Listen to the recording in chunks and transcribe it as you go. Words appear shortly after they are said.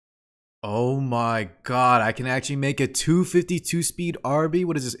Oh my god, I can actually make a 252 speed RB.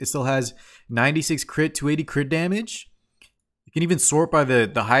 What is this? It still has 96 crit, 280 crit damage. You can even sort by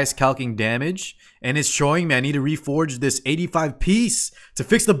the highest calcing damage. And it's showing me I need to reforge this 85 piece to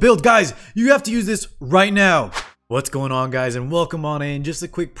fix the build. Guys, you have to use this right now. What's going on, guys, and welcome on in. Just a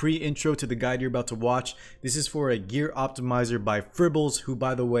quick pre-intro to the guide you're about to watch. This is for a gear optimizer by Fribbels, who,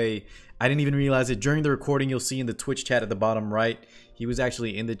 by the way, I didn't even realize it. During the recording, you'll see in the Twitch chat at the bottom right, he was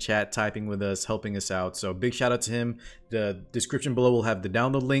actually in the chat typing with us, helping us out. So big shout out to him. The description below will have the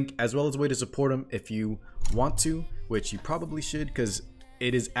download link, as well as a way to support him if you want to, which you probably should, because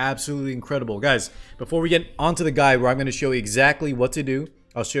it is absolutely incredible. Guys, before we get onto the guide where I'm going to show you exactly what to do,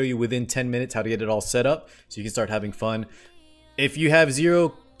 I'll show you within 10 minutes how to get it all set up so you can start having fun. If you have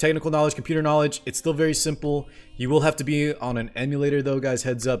zero technical knowledge, computer knowledge, it's still very simple. You will have to be on an emulator though, guys.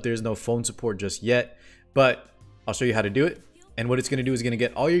 Heads up, there's no phone support just yet, but I'll show you how to do it. And what it's going to do is going to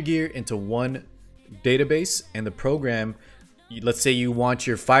get all your gear into one database, and the program, let's say you want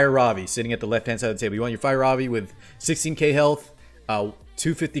your Fire Ravi sitting at the left hand side of the table. You want your Fire Ravi with 16k health,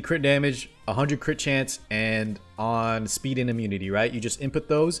 250 crit damage, 100 crit chance, and on speed and immunity, right? You just input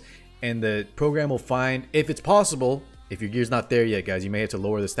those and the program will find, if it's possible, if your gear's not there yet, guys, you may have to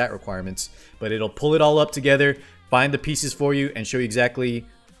lower the stat requirements, but it'll pull it all up together, find the pieces for you, and show you exactly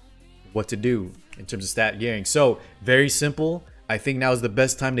what to do in terms of stat gearing. So very simple. I think now is the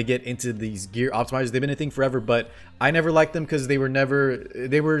best time to get into these gear optimizers. They've been a thing forever, but I never liked them because they were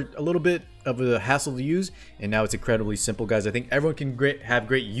a little bit of a hassle to use, and now it's incredibly simple, guys. I think everyone can have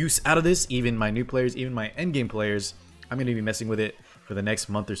great use out of this, even my new players, even my endgame players. I'm going to be messing with it for the next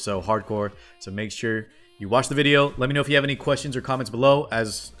month or so, hardcore. So make sure you watch the video. Let me know if you have any questions or comments below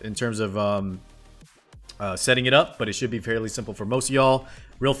as in terms of setting it up, but it should be fairly simple for most of y'all.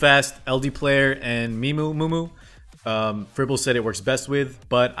 Real fast, LD player and Mumu. Fribbels said it works best with,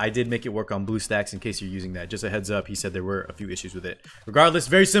 but I did make it work on BlueStacks in case you're using that. Just a heads up, he said there were a few issues with it. Regardless,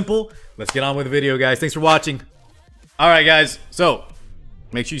 very simple. Let's get on with the video, guys. Thanks for watching. Alright, guys, so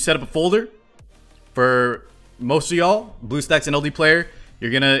make sure you set up a folder. For most of y'all, BlueStacks and LD player,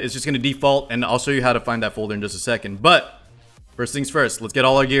 it's just gonna default, and I'll show you how to find that folder in just a second. But first things first, let's get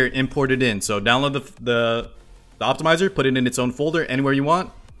all our gear imported in. So download the optimizer, put it in its own folder anywhere you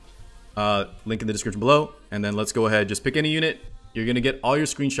want. Link in the description below, and then let's go ahead, just pick any unit. You're gonna get all your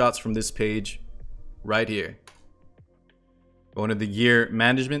screenshots from this page right here. Going to the gear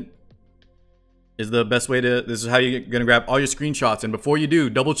management is the best way to, this is how you're gonna grab all your screenshots. And before you do,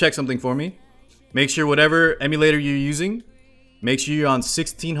 double check something for me. Make sure whatever emulator you're using, make sure you're on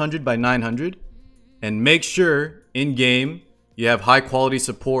 1600 by 900, and make sure in game you have high quality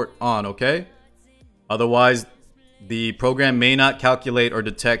support on, okay? Otherwise the program may not calculate or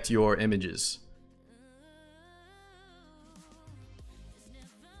detect your images.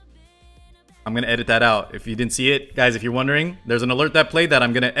 I'm going to edit that out. If you didn't see it, guys, if you're wondering, there's an alert that played that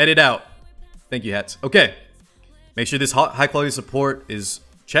I'm going to edit out. Thank you, hats. Okay. Make sure this high quality support is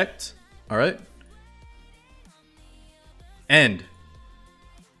checked. All right. And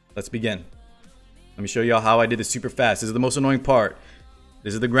let's begin. Let me show y'all how I did this super fast. This is the most annoying part.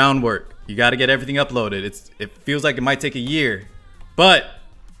 This is the groundwork. You got to get everything uploaded. It feels like it might take a year. But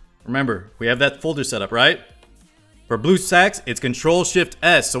remember, we have that folder set up, right? For BlueStacks, it's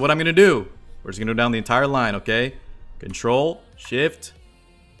Control-Shift-S. So what I'm going to do, we're just going to go down the entire line, okay?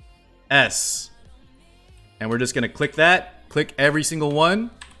 Control-Shift-S. And we're just going to click that. Click every single one.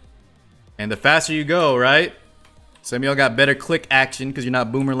 And the faster you go, right? Some of y'all got better click action because you're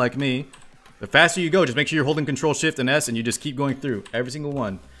not boomer like me. The faster you go, just make sure you're holding Control, Shift, and S, and you just keep going through every single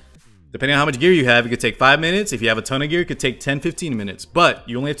one. Depending on how much gear you have, it could take 5 minutes. If you have a ton of gear, it could take 10, 15 minutes. But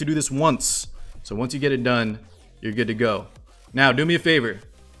you only have to do this once. So once you get it done, you're good to go. Now, do me a favor.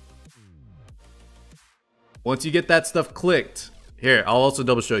 Once you get that stuff clicked, here, I'll also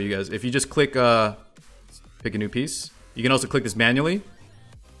double show you guys. If you just click, pick a new piece. You can also click this manually.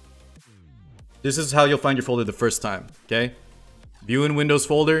 This is how you'll find your folder the first time, okay? View in Windows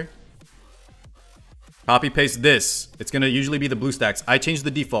folder. Copy paste this. It's gonna usually be the BlueStacks. I changed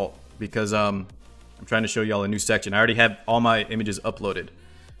the default because I'm trying to show y'all a new section. I already have all my images uploaded,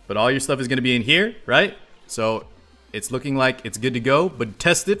 but all your stuff is gonna be in here, right? So it's looking like it's good to go, but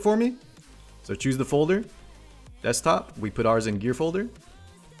test it for me. So choose the folder, desktop. We put ours in gear folder.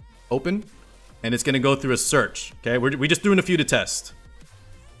 Open, and it's gonna go through a search. Okay, we just threw in a few to test,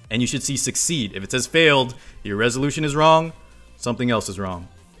 and you should see succeed. If it says failed, your resolution is wrong. Something else is wrong.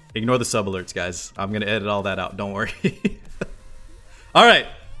 Ignore the sub alerts, guys. I'm going to edit all that out. Don't worry. All right.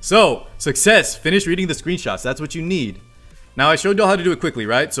 So, success. Finish reading the screenshots. That's what you need. Now, I showed y'all how to do it quickly,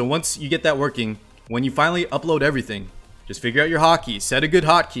 right? So, once you get that working, when you finally upload everything, just figure out your hotkey. Set a good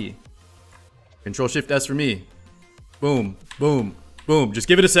hotkey. Control Shift S for me. Boom, boom, boom. Just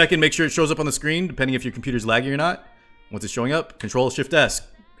give it a second. Make sure it shows up on the screen, depending if your computer's laggy or not. Once it's showing up, Control Shift S,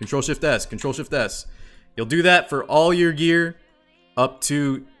 Control Shift S, Control Shift S. You'll do that for all your gear up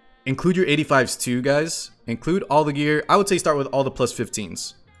to, include your 85s too, guys. Include all the gear. I would say start with all the plus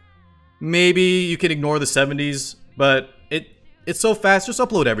 15s. Maybe you can ignore the 70s, but it's so fast. Just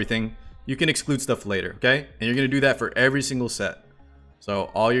upload everything. You can exclude stuff later, okay? And you're gonna do that for every single set.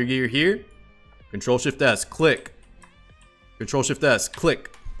 So all your gear here, Control Shift S, click. Control Shift S,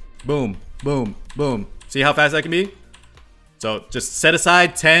 click. Boom, boom, boom. See how fast that can be? So just set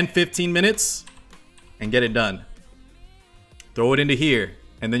aside 10, 15 minutes and get it done. Throw it into here,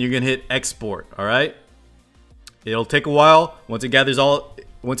 and then you're gonna hit export, all right? It'll take a while. Once it gathers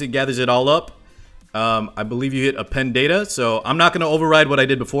it all up, I believe you hit append data. So I'm not gonna override what I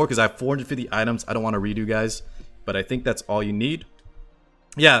did before because I have 450 items. I don't want to redo, guys, but I think that's all you need.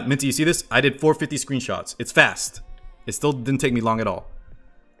 Yeah, Minty, you see this? I did 450 screenshots. It's fast. It still didn't take me long at all.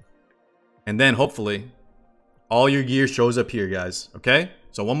 And then hopefully all your gear shows up here, guys. Okay?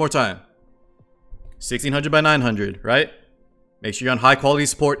 So one more time. 1600 by 900, right? Make sure you're on high quality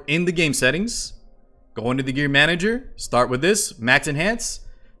support in the game settings. Go into the gear manager. Start with this. Max enhance.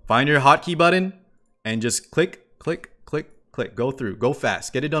 Find your hotkey button. And just click, click, click, click. Go through. Go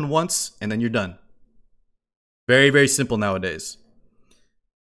fast. Get it done once. And then you're done. Very, very simple nowadays.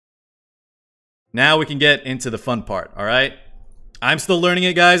 Now we can get into the fun part, all right? I'm still learning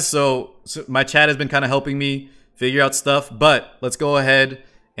it, guys, so my chat has been kind of helping me figure out stuff, but let's go ahead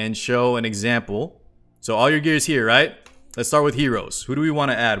and show an example. So all your gear is here, right? Let's start with heroes. Who do we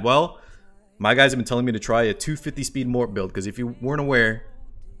want to add? Well, my guys have been telling me to try a 250 speed Mort build, because if you weren't aware,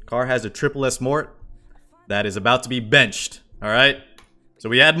 Car has a triple S Mort that is about to be benched, all right? So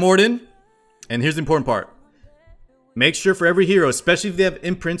we add Mort in, and here's the important part. Make sure for every hero, especially if they have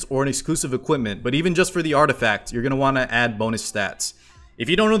imprints or an exclusive equipment, but even just for the artifact, you're going to want to add bonus stats. If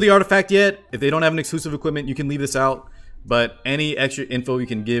you don't know the artifact yet, if they don't have an exclusive equipment, you can leave this out. But any extra info you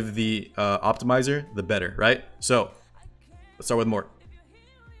can give the optimizer, the better, right? So, let's start with Mort.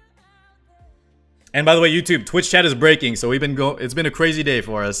 And by the way, YouTube, Twitch chat is breaking, so it's been a crazy day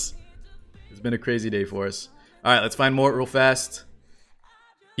for us. It's been a crazy day for us. All right, let's find Mort real fast.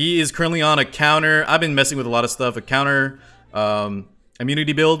 He is currently on a counter. I've been messing with a lot of stuff. A counter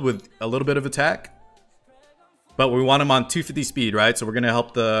immunity build with a little bit of attack. But we want him on 250 speed, right? So we're going to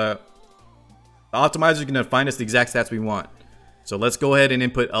help the optimizer is going to find us the exact stats we want. So let's go ahead and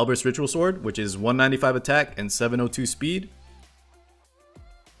input Elber's Ritual Sword, which is 195 attack and 702 speed.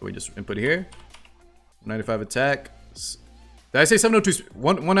 So we just input here. 195 attack. Did I say 702?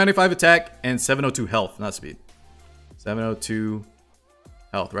 195 attack and 702 health, not speed. 702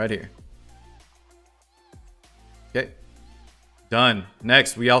 health right here. Okay. Done.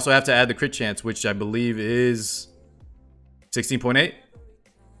 Next, we also have to add the crit chance, which I believe is 16.8.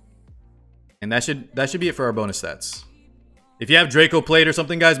 And that should be it for our bonus stats. If you have Draco Plate or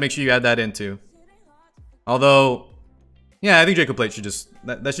something, guys, make sure you add that in too. Although, yeah, I think Draco Plate should just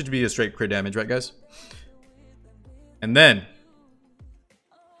that should be a straight crit damage, right, guys? And then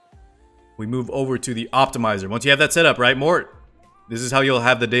we move over to the optimizer. Once you have that set up, right, Mort? This is how you'll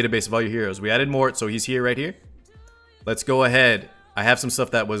have the database of all your heroes. We added Mort, so he's here right here. Let's go ahead. I have some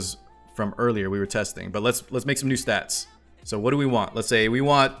stuff that was from earlier we were testing, but let's make some new stats. So what do we want? Let's say we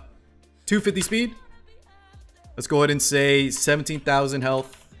want 250 speed. Let's go ahead and say 17,000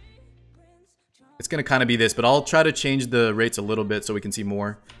 health. It's gonna kind of be this, but I'll try to change the rates a little bit so we can see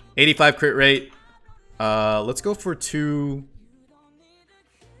more. 85 crit rate. Let's go for let's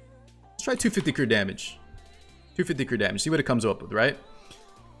try 250 crit damage. 250 crit damage. See what it comes up with, right?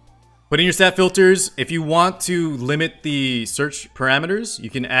 Put in your stat filters. If you want to limit the search parameters, you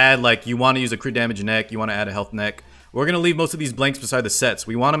can add, like, you want to use a crit damage neck, you want to add a health neck. We're going to leave most of these blanks beside the sets.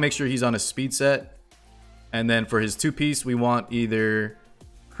 We want to make sure he's on a speed set. And then for his two-piece, we want either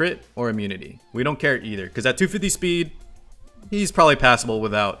crit or immunity. We don't care either, because at 250 speed, he's probably passable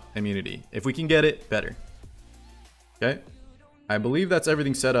without immunity. If we can get it, better. Okay? I believe that's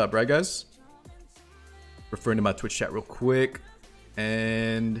everything set up, right, guys? Referring to my Twitch chat real quick.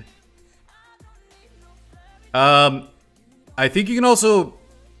 And I think you can also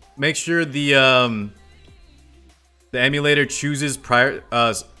make sure the emulator chooses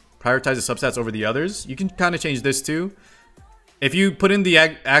prioritizes substats over the others. You can kind of change this too. If you put in the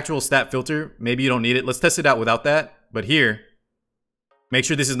actual stat filter, maybe you don't need it. Let's test it out without that. But here, make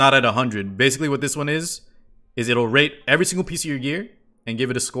sure this is not at 100. Basically what this one is it'll rate every single piece of your gear and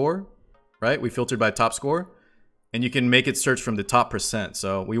give it a score, right? We filtered by top score. And you can make it search from the top percent.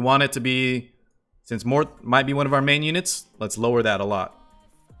 So we want it to be, since Mort might be one of our main units, let's lower that a lot.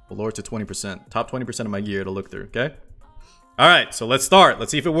 We'll lower it to 20%. Top 20% of my gear to look through, okay? All right, so let's start.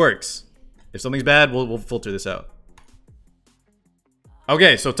 Let's see if it works. If something's bad, we'll filter this out.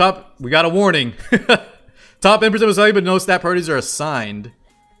 Okay, so top, we got a warning. Top N% was assigned, but no stat priorities are assigned.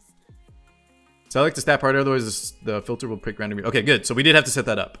 Select the stat priority, otherwise the filter will pick randomly. Okay, good. So we did have to set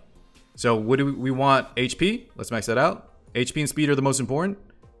that up. So what do we want? HP. Let's max that out. HP and speed are the most important.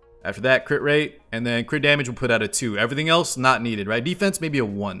 After that, crit rate, and then crit damage we'll put out a 2. Everything else, not needed, right? Defense, maybe a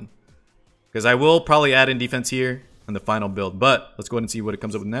 1. Because I will probably add in defense here in the final build. But let's go ahead and see what it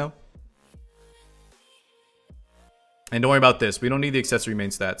comes up with now. And don't worry about this. We don't need the accessory main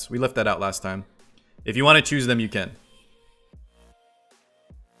stats. We left that out last time. If you want to choose them, you can.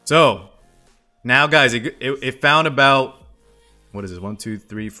 So, now guys, it found about, what is this? 1, 2,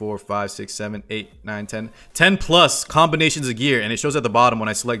 3, 4, 5, 6, 7, 8, 9, 10. 10 plus combinations of gear. And it shows at the bottom when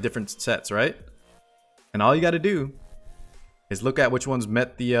I select different sets, right? And all you got to do is look at which ones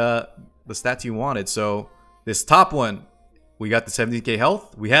met the stats you wanted. So, this top one, we got the 70k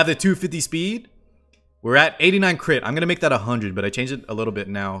health. We have the 250 speed. We're at 89 crit. I'm going to make that 100, but I changed it a little bit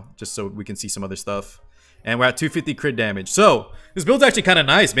now just so we can see some other stuff. And we're at 250 crit damage. So, this build's actually kind of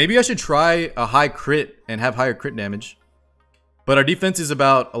nice. Maybe I should try a high crit and have higher crit damage. But our defense is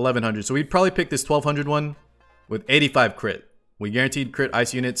about 1100. So, we'd probably pick this 1200 one with 85 crit. We guaranteed crit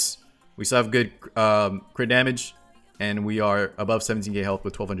ice units. We still have good crit damage. And we are above 17k health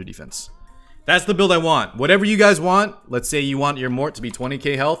with 1200 defense. That's the build I want. Whatever you guys want. Let's say you want your Mort to be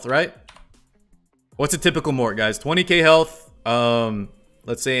 20k health, right? What's a typical Mort, guys? 20k health.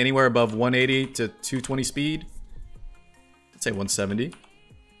 Let's say anywhere above 180 to 220 speed. Let's say 170.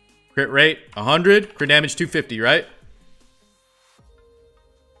 Crit rate 100. Crit damage 250, right?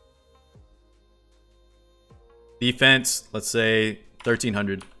 Defense, let's say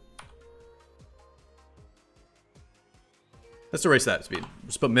 1300. Let's erase that speed.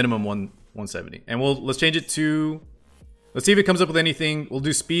 Just put minimum 170. And let's change it to, let's see if it comes up with anything. We'll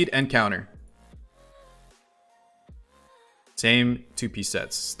do speed and counter. Same 2-piece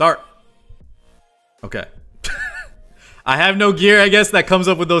sets. Start. Okay. I have no gear, I guess, that comes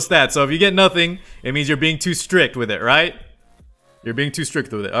up with those stats. So if you get nothing, it means you're being too strict with it, right? You're being too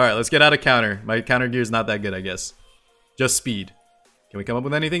strict with it. All right, let's get out of counter. My counter gear is not that good, I guess. Just speed. Can we come up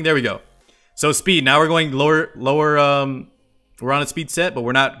with anything? There we go. So speed. Now we're going lower. We're on a speed set, but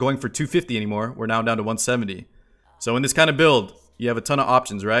we're not going for 250 anymore. We're now down to 170. So in this kind of build, you have a ton of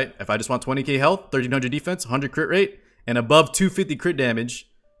options, right? If I just want 20k health, 1300 defense, 100 crit rate, and above 250 crit damage,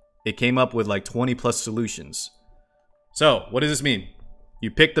 it came up with like 20 plus solutions. So, what does this mean?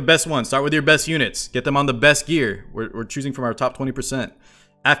 You pick the best one. Start with your best units. Get them on the best gear. We're choosing from our top 20%.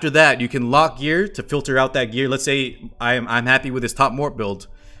 After that, you can lock gear to filter out that gear. Let's say I'm happy with this top Mort build.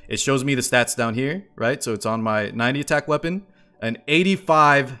 It shows me the stats down here, right? So it's on my 90 attack weapon. An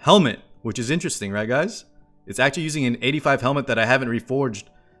 85 helmet, which is interesting, right, guys? It's actually using an 85 helmet that I haven't reforged,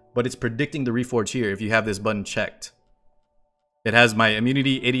 but it's predicting the reforge here if you have this button checked. It has my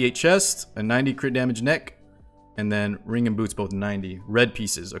immunity 88 chest, a 90 crit damage neck, and then ring and boots both 90. Red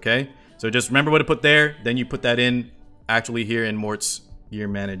pieces, okay? So just remember what to put there. Then you put that in actually here in Mort's Gear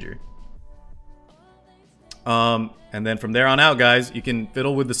Manager. And then from there on out, guys, you can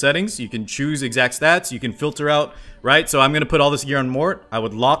fiddle with the settings. You can choose exact stats. You can filter out, right? So I'm going to put all this gear on Mort. I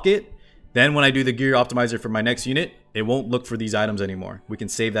would lock it. Then when I do the gear optimizer for my next unit, it won't look for these items anymore. We can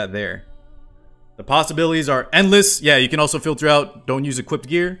save that there. The possibilities are endless. Yeah, you can also filter out, don't use equipped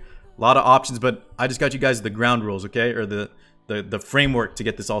gear. A lot of options, but I just got you guys the ground rules, okay? Or the framework to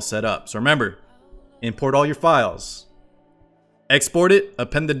get this all set up. So remember, import all your files. Export it,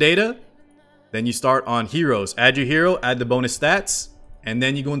 append the data. Then you start on heroes. Add your hero, add the bonus stats. And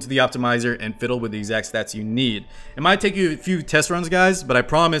then you go into the optimizer and fiddle with the exact stats you need. It might take you a few test runs, guys, but I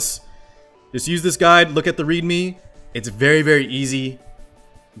promise, just use this guide, look at the README. It's very, very easy.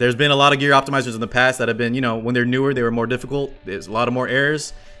 There's been a lot of gear optimizers in the past that have been, you know, when they're newer, they were more difficult. There's a lot of more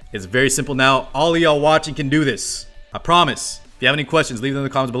errors. It's very simple now. All of y'all watching can do this. I promise. If you have any questions, leave them in the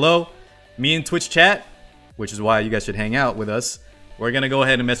comments below. Me and Twitch chat, which is why you guys should hang out with us. We're going to go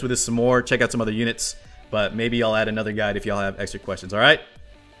ahead and mess with this some more. Check out some other units. But maybe I'll add another guide if y'all have extra questions. All right?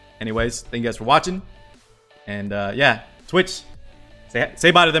 Anyways, thank you guys for watching. And yeah, Twitch.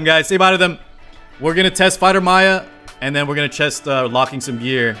 Say bye to them, guys. Say bye to them. We're going to test Fighter Maya. And then we're going to test locking some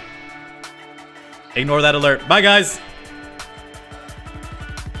gear. Ignore that alert. Bye, guys.